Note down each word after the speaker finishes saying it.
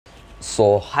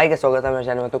हाय का स्वागत है मेरे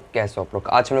चैनल में। तो कैसे हो आप लोग?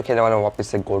 आज हम लोग खेलने वाले हैं वापस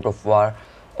से गॉड ऑफ वार।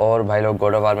 और भाई लोग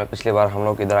गॉड ऑफ वार में पिछली बार हम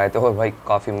लोग इधर आए थे और भाई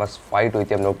काफ़ी मस्त फाइट हुई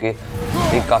थी हम लोग की।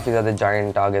 काफ़ी ज़्यादा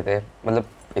जाइंट आ गए थे, मतलब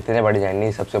इतने बड़े जाइंट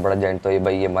नहीं, सबसे बड़ा जाइंट तो ये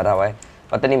भाई ये मरा हुआ है।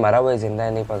 पता नहीं मरा हुआ है जिंदा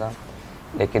है नहीं पता,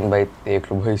 लेकिन भाई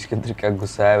देख लो भाई इसके अंदर क्या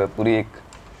गुस्सा है पूरी एक।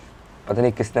 पता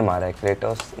नहीं किसने मारा है,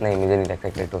 क्रेटोस? नहीं मुझे नहीं लगता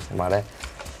क्रेटोस ने मारा है।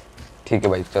 ठीक है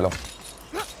भाई चलो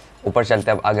ऊपर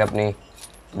चलते हैं अब आगे अपनी,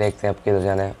 देखते हैं अब किधर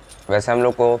जाना है। वैसे हम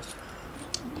लोग को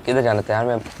किधर जाना था यार?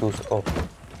 मैं दूसरा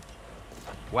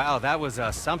Wow, that was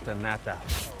something, that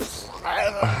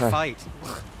fight.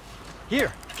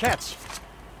 Here, catch.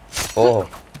 Oh.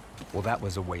 Well, that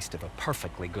was a waste of a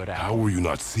perfectly good How hour. were you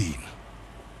not seen?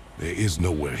 There is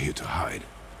nowhere here to hide.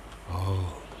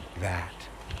 Oh, that.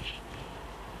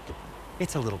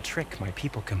 It's a little trick my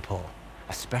people can pull.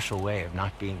 A special way of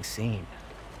not being seen.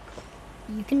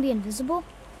 You can be invisible?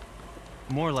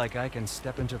 More like I can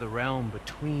step into the realm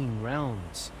between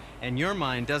realms. And your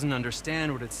mind doesn't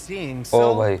understand what it's seeing, so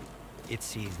Oh भाई it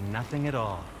sees nothing at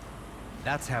all.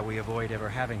 That's how we avoid ever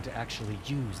having to actually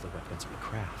use the weapons we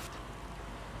craft.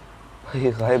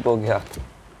 भाई गायब हो गया।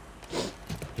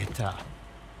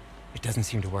 It doesn't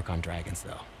seem to work on dragons,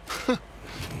 though.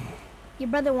 Your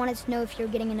brother wanted to know if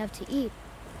you're getting enough to eat.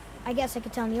 I guess I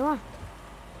could tell him you are.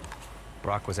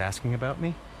 Brock was asking about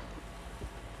me?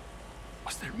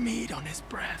 Was there meat on his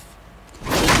breath?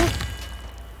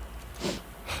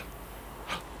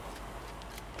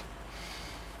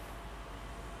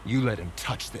 You let him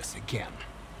touch this again.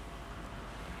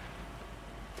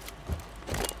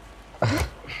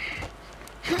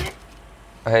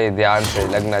 भाई ध्यान से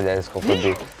लग ना जाए इसको खुद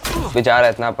भी, बेचारा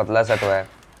इतना पतला सा तो है।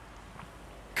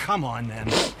 Come on, then.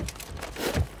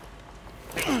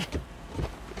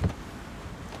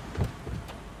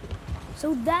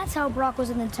 So that's how Brock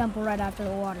was in the temple right after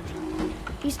the water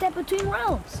jump. He stepped between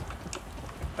realms.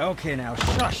 Okay, now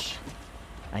shush.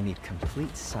 I need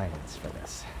complete silence for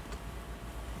this.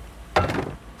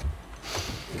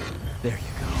 There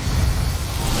you go.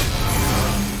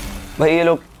 भाई ये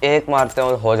लोग एक मारते हैं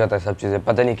और हो जाता है सब चीजें,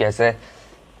 पता नहीं कैसे।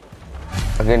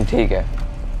 लेकिन ठीक है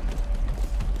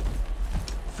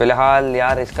फिलहाल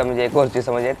यार इसका मुझे एक और चीज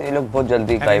समझ आई, तो ये लोग बहुत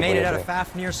जल्दी Have you गायब हो made it out of जाते हैं।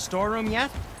 Fafnir's storeroom yet?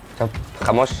 चुप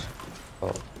खामोश।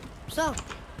 So,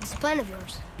 this plan of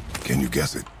yours. Can you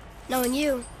guess it? Knowing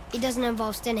you, it doesn't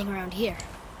involve standing around here.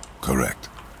 Correct.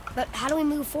 But how do we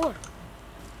move forward?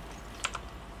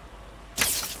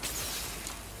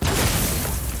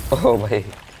 ओह भाई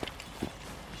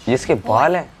ये इसके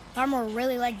बाल हैं Farmer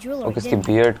really liked और jewelry, किसकी didn't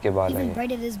he? Beard के बाल Even हैं।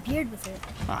 braided his beard with it.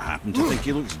 I happen to think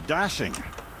he looks dashing.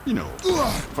 You know,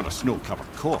 for a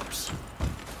snow-covered corpse.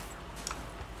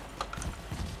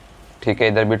 ठीक है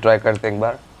इधर भी ट्राई करते हैं एक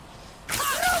बार।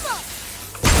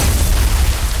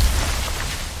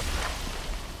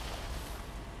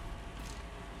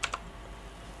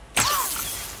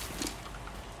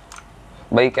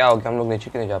 भाई क्या हो गया, हम लोग नीचे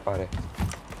क्यों नहीं जा पा रहे?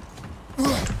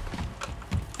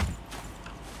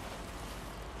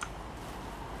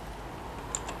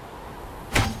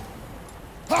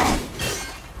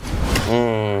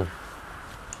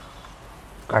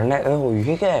 करना है। ओह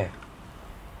ये क्या है?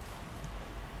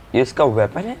 ये इसका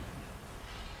वेपन है?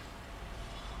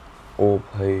 ओ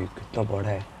भाई कितना बड़ा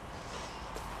है।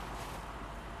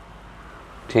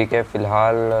 ठीक है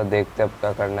फिलहाल देखते हैं अब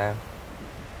क्या करना है।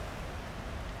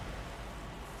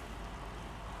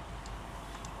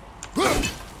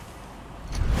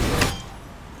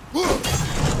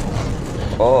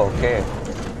 ओके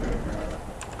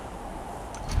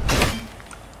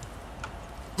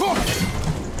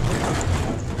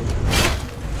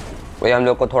भाई हम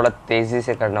लोग को थोड़ा तेजी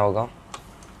से करना होगा।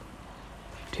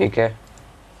 ठीक है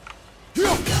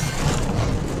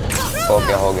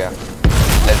हो गया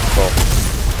let's go.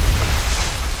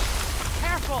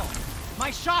 Careful!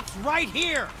 My shop's right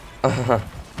here!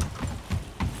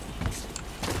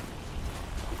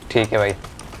 ठीक है भाई।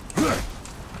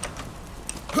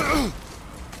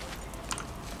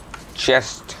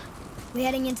 Chest We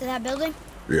heading into that building?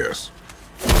 Yes.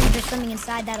 Think there's something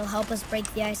inside that'll help us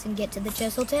break the ice and get to the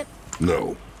chisel tip? No.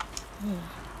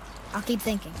 I'll keep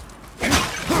thinking.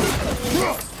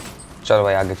 चलो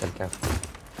भाई आगे चलते हैं।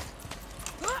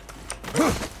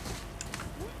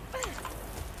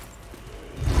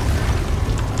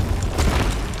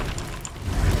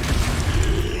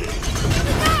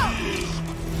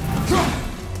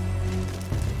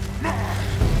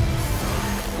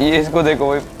 ये इसको देखो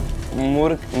भाई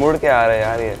मुड़ के आ रहा है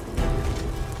यार ये।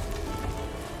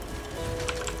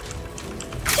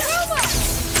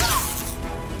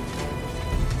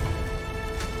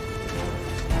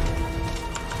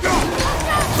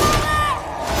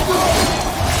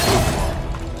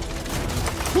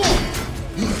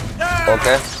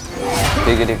 ओके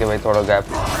ठीक है भाई, थोड़ा gap.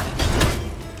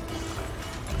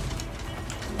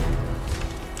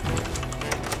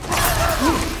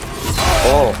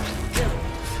 Oh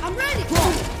I'm ready.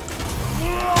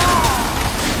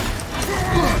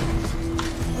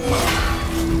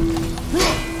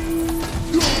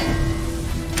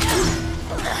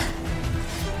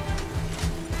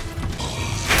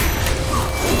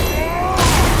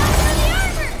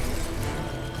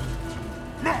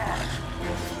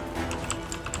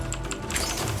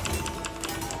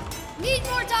 Need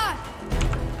more time.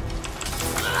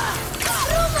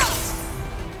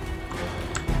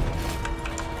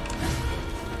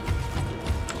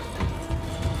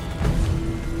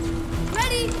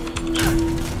 Ready.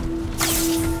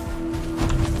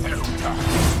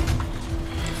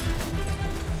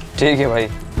 ठीक है भाई।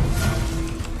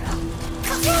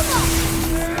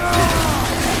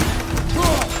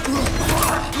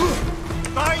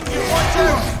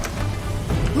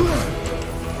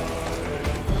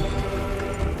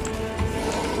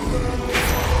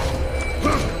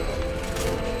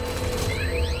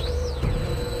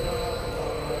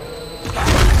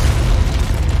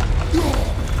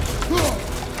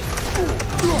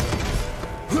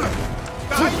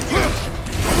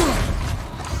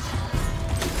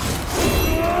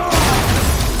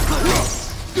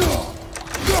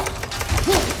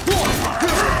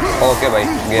 ओके भाई,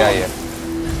 गया ये।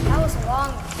 That was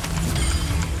long.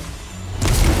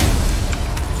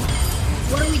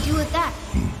 What do we do with that?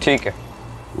 ठीक है,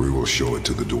 We will show it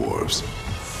to the dwarves.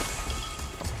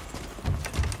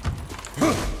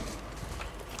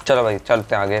 चलो भाई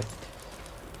चलते हैं आगे।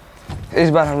 इस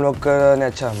बार हम लोग ने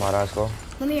अच्छा मारा इसको।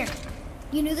 Lemire,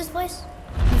 you knew this place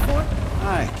before?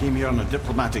 I came here on a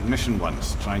diplomatic mission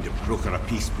once, trying to broker a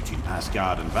peace between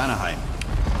Asgard and Vanaheim.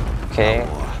 Okay.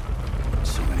 War.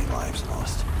 So many lives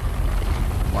lost.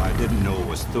 What I didn't know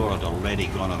was Thor had already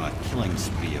gone on a killing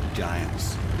spree of giants.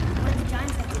 What did the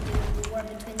giants have to do with the war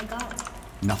between the gods?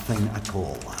 Nothing at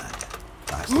all, lad.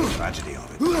 That's the tragedy of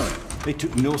it. They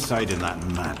took no side in that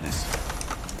madness.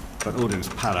 But Odin's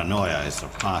paranoia is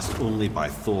surpassed only by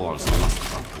Thor's lust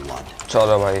for blood.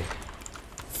 चलो भाई,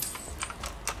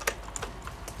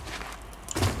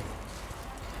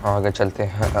 आगे चलते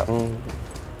हैं।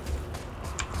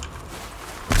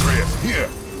 Atreus, here!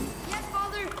 Yes,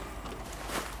 father.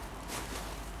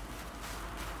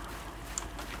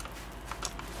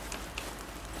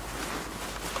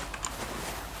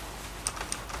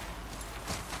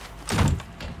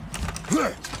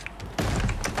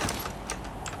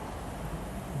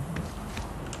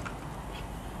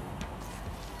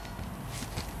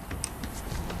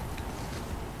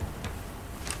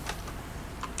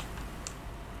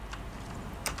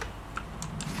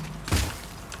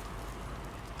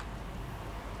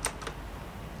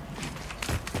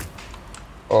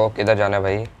 ओ किधर जाना है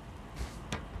भाई?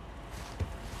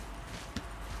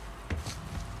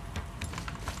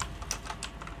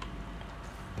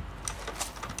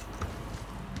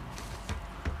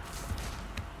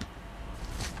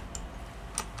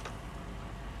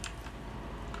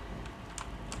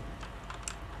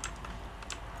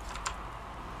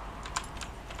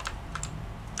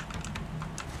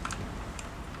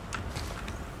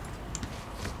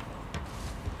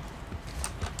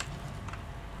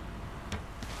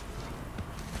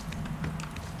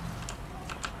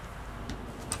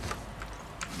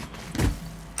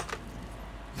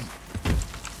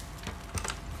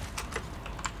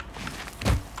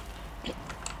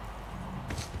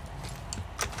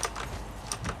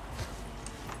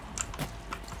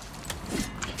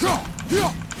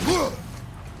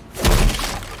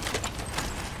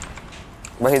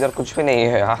 भाई इधर कुछ भी नहीं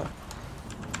है यार।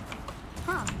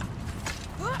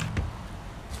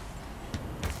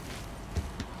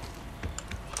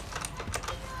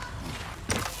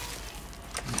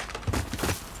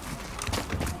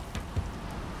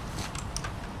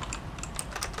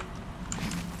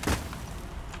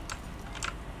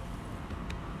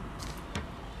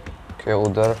 क्या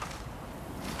उधर?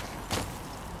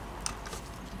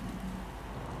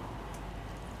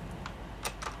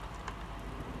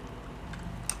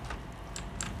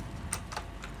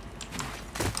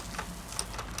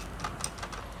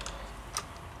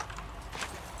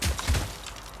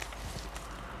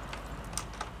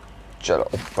 चलो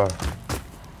ऊपर।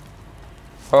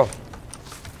 ओह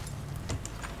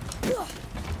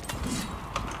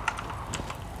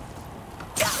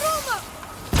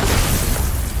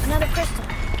Another crystal.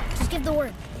 Just give the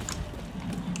word.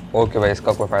 Okay भाई,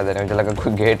 इसका कोई फायदा नहीं, मुझे लगा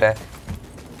कोई गेट है।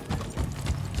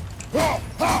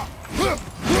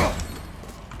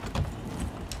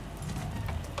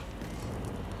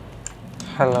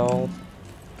 हेलो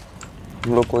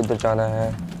हम लोग को इधर जाना है।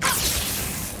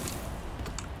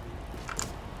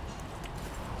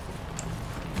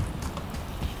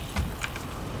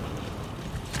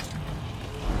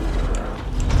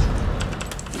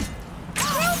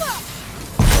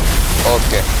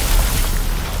 Okay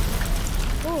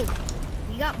Ooh,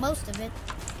 you got most of it.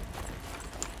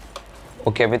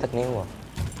 Okay अभी तक नहीं हुआ।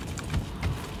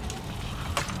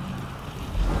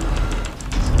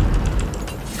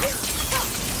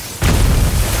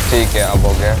 ठीक है अब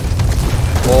हो गया।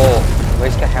 ओ वो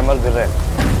इसका हैमर गिर रहा है।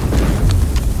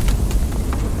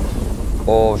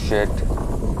 Oh shit.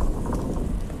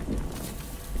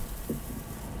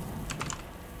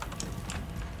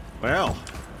 Well,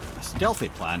 a stealthy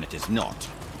plan it is not.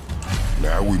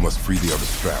 Now we must free the other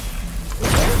strap.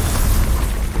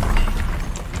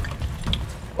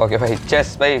 Okay भाई चेस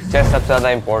सबसे ज़्यादा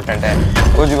इम्पोर्टेंट है।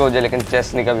 कुछ भी हो जाए लेकिन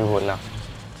चेस नहीं कभी भूलना,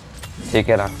 ठीक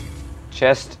है ना।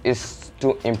 Chest is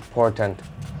to important.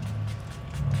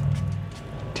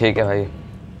 ठीक है भाई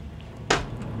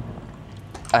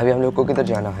अभी हम लोग को किधर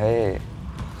जाना है?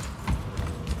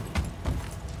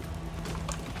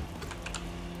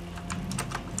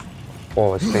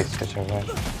 ओह स्पेस स्टेशन है।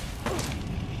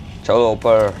 चलो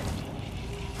ऊपर।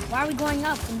 Why are we going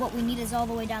up when what we need is all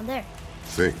the way down there?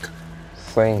 Think.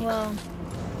 Think. Well,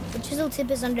 the chisel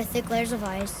tip is under thick layers of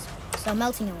ice, so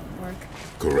melting it won't work.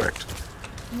 Correct.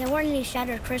 And there weren't any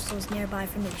shattered crystals nearby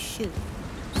for me to shoot,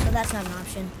 so that's not an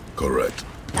option. Correct.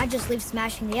 That just leaves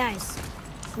smashing the ice.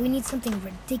 We need something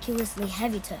ridiculously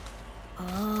heavy to...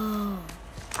 Oh,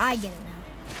 I get it now.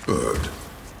 Bird.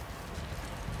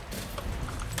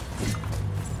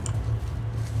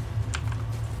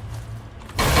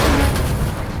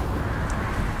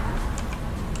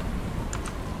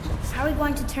 How are we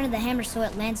going to turn the hammer so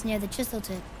it lands near the chisel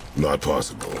tip? Not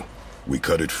possible. We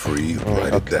cut it free,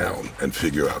 write it down, and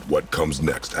figure out what comes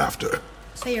next after.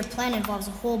 So your plan involves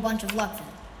a whole bunch of luck then?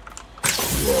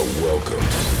 You are welcome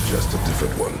to suggest a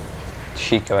different one.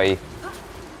 ठीक है भाई।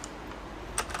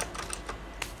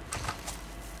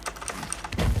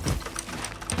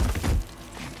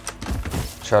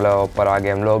 चलो ऊपर आ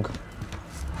गए हम लोग।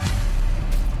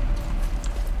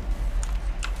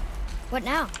 What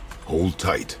now? Hold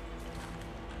tight.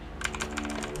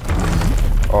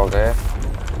 Okay.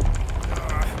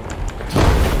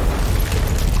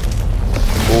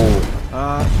 Oh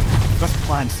This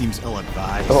plan seems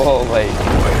ill-advised. ओह भाई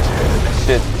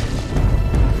shit.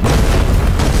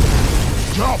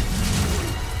 Jump!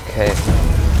 Okay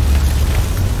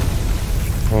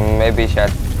may be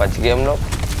शायद बच गए हम लोग।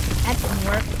 That didn't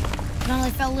work. It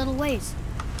only fell a little ways.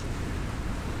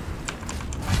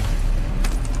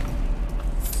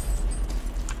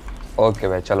 Okay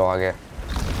भाई चलो आगे।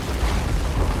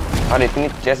 और इतनी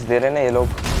चेस्ट दे रहे हैं ना ये लोग,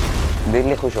 दिल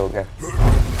ही खुश हो गया।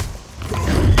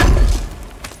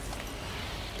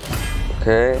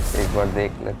 ओके एक बार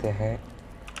देख लेते हैं।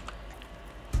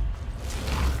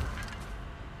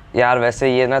 यार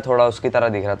वैसे ये ना थोड़ा उसकी तरह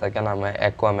दिख रहा था, क्या नाम है,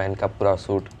 एक्वामैन का पूरा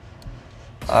सूट।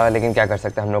 लेकिन क्या कर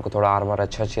सकते हैं, हम लोग को थोड़ा आर्मर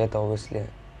अच्छा चाहिए था इसलिए।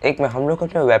 एक में हम लोग को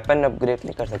क्या वेपन अपग्रेड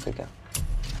नहीं कर सकते क्या?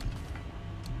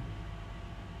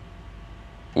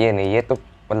 ये नहीं, ये तो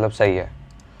मतलब सही है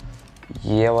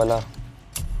ये वाला।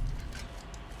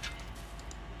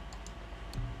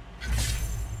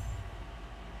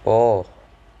 ओह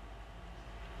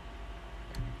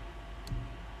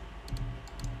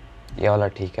ये वाला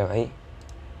ठीक है भाई,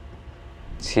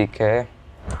 ठीक है।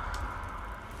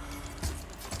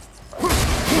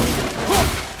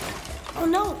 Oh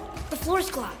no! The floor's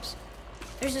collapsed.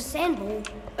 There's a sand bowl,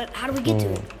 but how do we get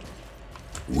to it?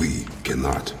 We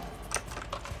cannot.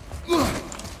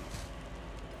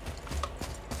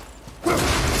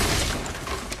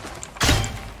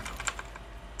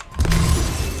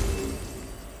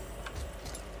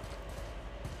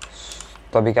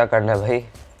 तो अभी क्या करना है भाई?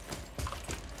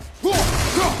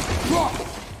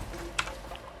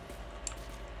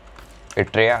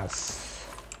 Atreus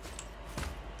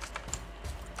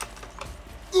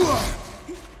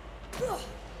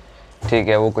ठीक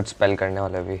है, वो कुछ स्पेल करने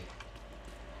वाला भी।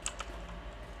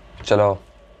 चलो।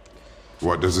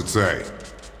 What does it say?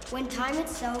 When time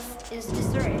itself is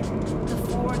discerned, the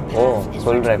forward path oh is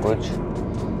खुल रहा है कुछ।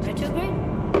 retrograde?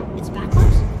 It's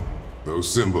backwards?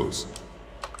 Those symbols.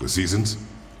 The seasons?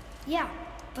 Yeah,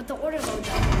 but the order goes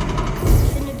up.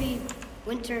 Shouldn't it be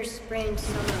winter, spring,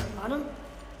 summer, autumn?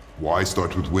 Why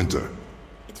start with winter?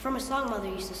 It's from a song Mother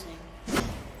used to sing.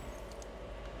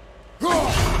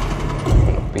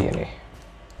 भी नहीं।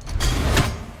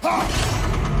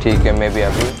 ठीक है मैं भी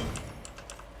अभी।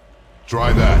 Try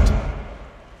that.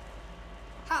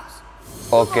 House.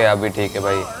 Okay अभी ठीक है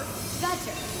भाई।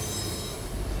 Better.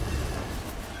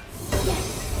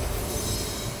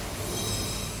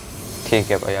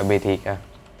 ठीक है भाई, अभी ठीक है।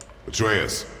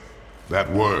 Atreus, that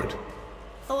word.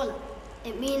 Thola.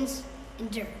 It means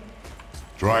endure.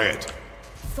 Try it.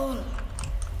 Thola.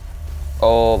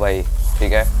 ओ भाई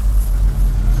ठीक है।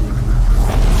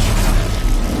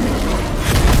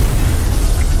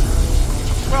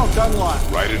 Well done, lad.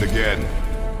 Write it again.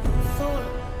 Thola.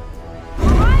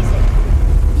 Why is it?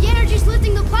 The energy's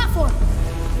lifting the platform.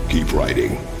 Keep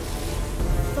writing.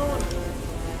 Thola.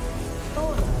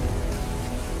 Thola.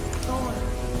 Thola.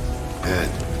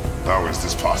 And how is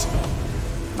this possible?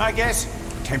 I guess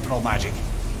temporal magic.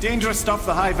 Dangerous stuff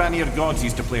the High Vanir gods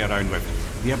used to play around with.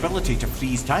 The ability to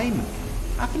freeze time.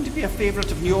 Happened to be a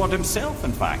favorite of Njord himself,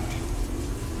 in fact.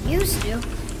 Used to.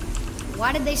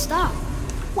 Why did they stop?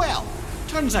 Well,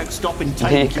 turns out stopping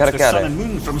time ये keeps कर the क्या sun रहा है? and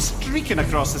moon from streaking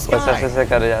across the बस ऐसे sky.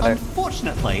 करे जा रहा है।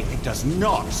 Unfortunately, it does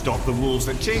not stop the wolves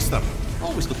that chase them,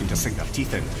 always looking to sink their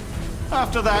teeth in.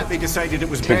 After that, they decided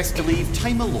it was best to leave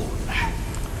time alone.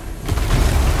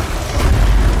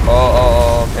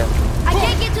 Okay. I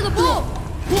can't get to the bowl.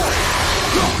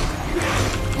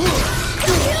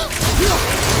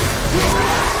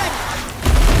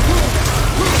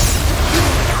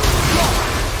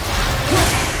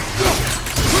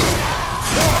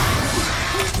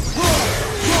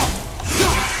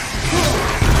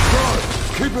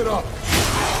 Keep it up.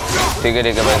 ठीक है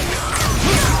भाई।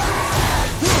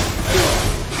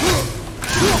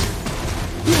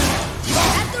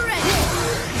 At the ready.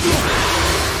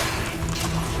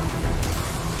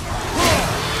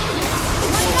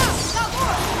 Light up. Got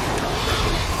more.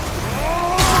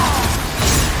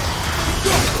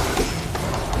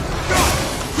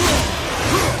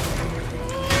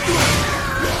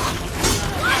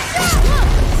 Watch out! Look,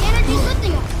 the energy's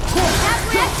lifting us. That's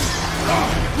reaction.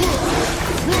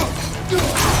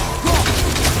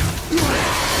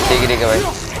 ठीक है भाई।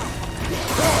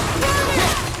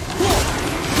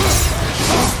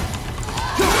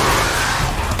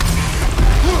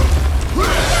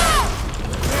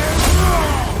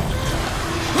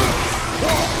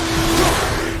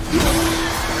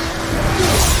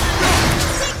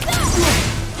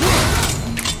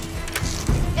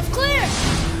 It's clear.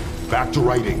 Back to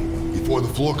writing before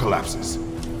the floor collapses.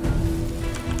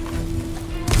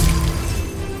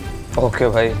 Okay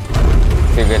भाई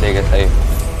ठीक है सही।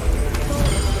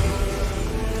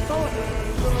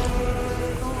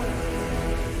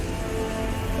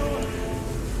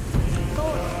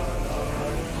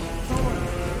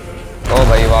 ओ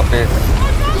भाई वापस।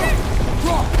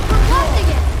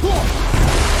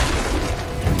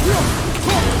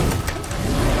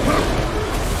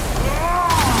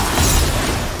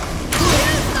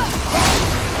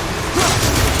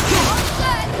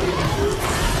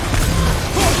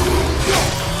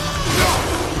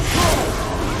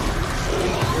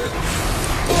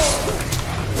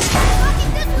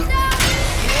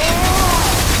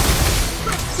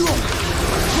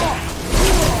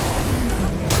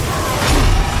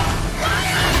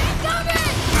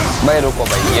 भाई रुको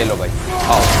भाई, ये लो भाई,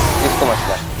 आओ इसको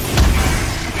मसला है।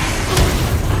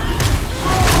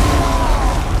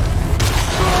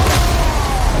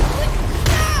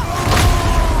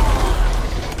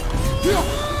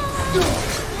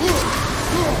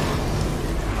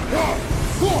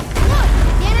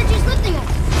 The energy's lifting us.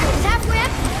 Is that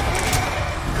ramp?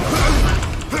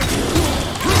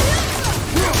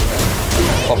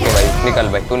 Okay भाई निकल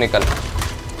भाई, तू निकल।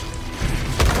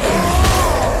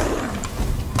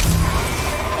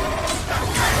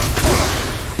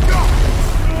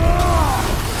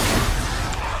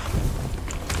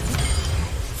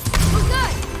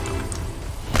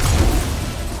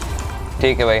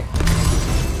 ठीक है भाई।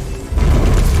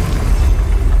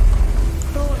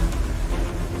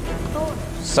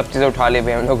 सब चीज़ें उठा ली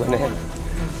भाई हम लोगों ने।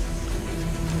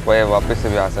 वही वापस से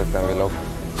भी आ सकते हैं वे लोग।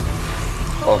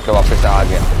 ओके वापस से आ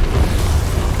गया।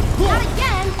 Not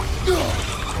again.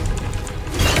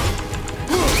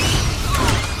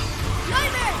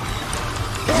 Nightmare.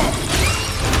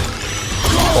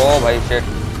 ओ भाई शिट।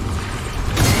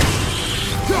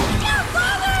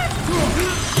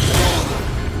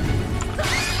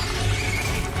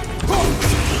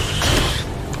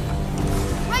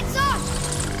 Right side.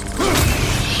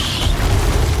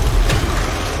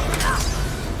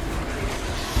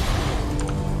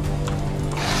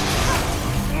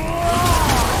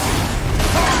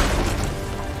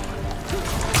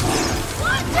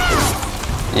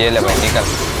 ये ले भाई निकल।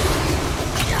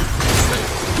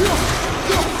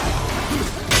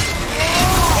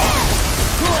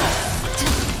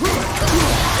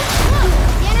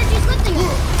 The energy's lifting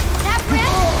us. That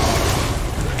ramp?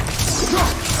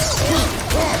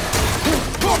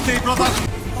 Okay, brother.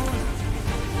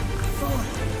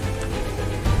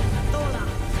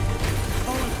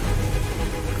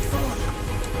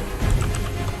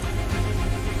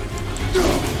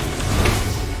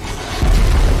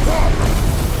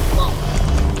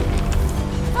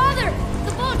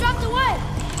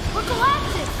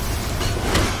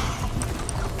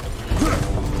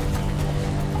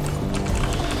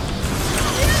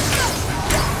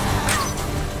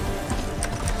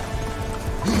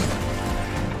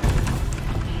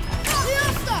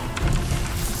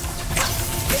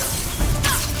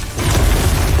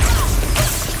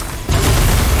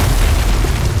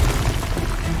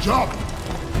 Jump!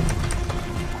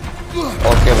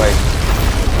 Okay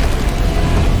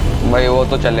भाई वो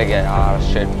तो चले गया यार,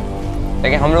 शिट।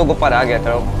 लेकिन हम लोग ऊपर आ गया,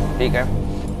 चलो ठीक है।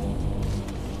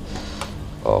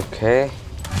 ओके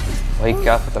भाई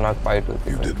क्या खतरनाक फाइट हुई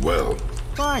थी। You did well.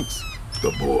 Thanks.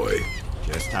 The boy.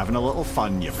 Just having a little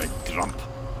fun, you big grump.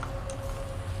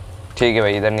 ठीक है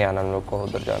भाई, इधर नहीं आना हम लोग को,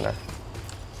 उधर जाना है।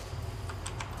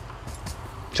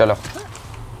 चलो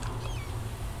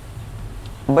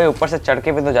भाई ऊपर से चढ़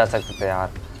के भी तो जा सकते थे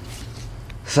यार,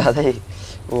 ज्यादा ही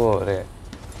वो हो रहे।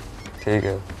 ठीक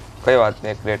है कोई बात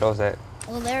नहीं, क्रेटोस है।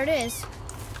 Well, there it is.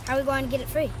 How are we going to get it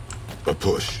free? A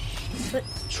push. But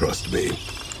Trust me.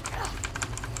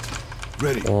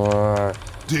 Ready.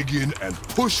 Dig in and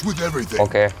push with everything.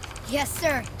 Okay yes,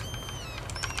 sir.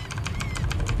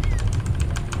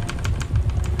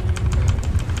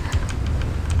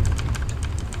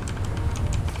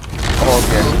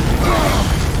 Okay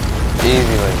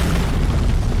easy भाई।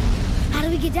 How do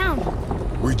we get down?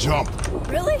 We jump.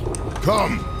 Really?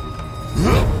 Come.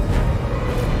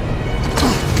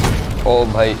 ओ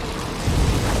भाई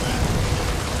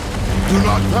Do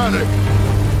not panic.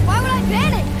 Why would I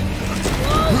panic?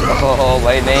 ओ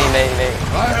भाई नहीं नहीं नहीं।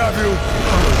 I have you.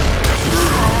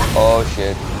 Oh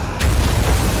shit.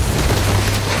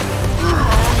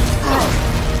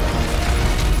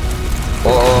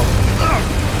 Oh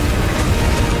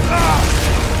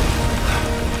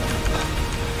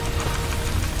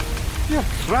You're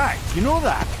cracked, you know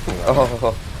that?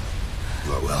 Oh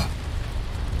Well.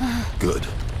 Good.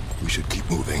 We should keep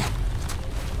moving.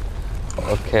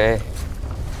 Okay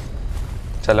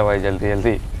चलो भाई जल्दी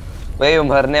जल्दी भाई,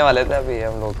 मरने वाले थे अभी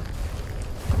हम लोग।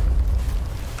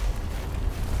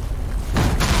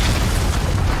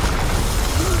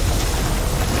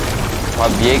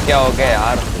 अब ये क्या हो गया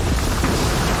यार।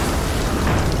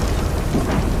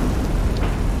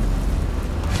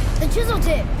 The chisel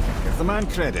tip. Give the man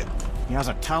credit. He has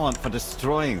a talent for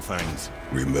destroying things.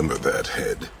 Remember that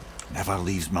head. Never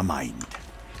leaves my mind.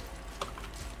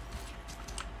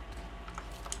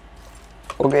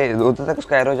 Okay उधर तक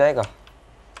उसका एरो जाएगा।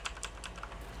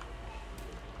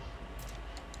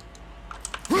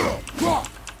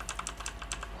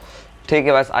 ठीक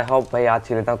है बस आई होप भाई आज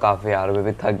खेल लेता हूँ काफ़ी यार, मैं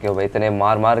भी थक गया भाई, इतने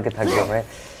मार मार के थक गया मैं।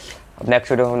 अब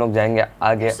नेक्स्ट वीडियो में हम लोग जाएंगे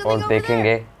आगे और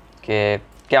देखेंगे कि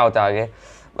क्या होता है आगे।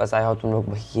 बस आई होप तुम लोग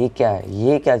भाई ये क्या है,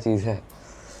 ये क्या चीज़ है।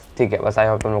 ठीक है बस आई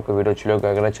होप तुम लोग को वीडियो अच्छी लगे,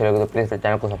 अगर अच्छी लगे तो प्लीज़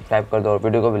चैनल को सब्सक्राइब कर दो और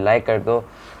वीडियो को भी लाइक कर दो।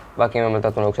 बाकी मैं मिलता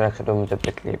हूँ तुम लोग से नेक्स्ट वीडियो में, जब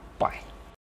तक के लिए बाय।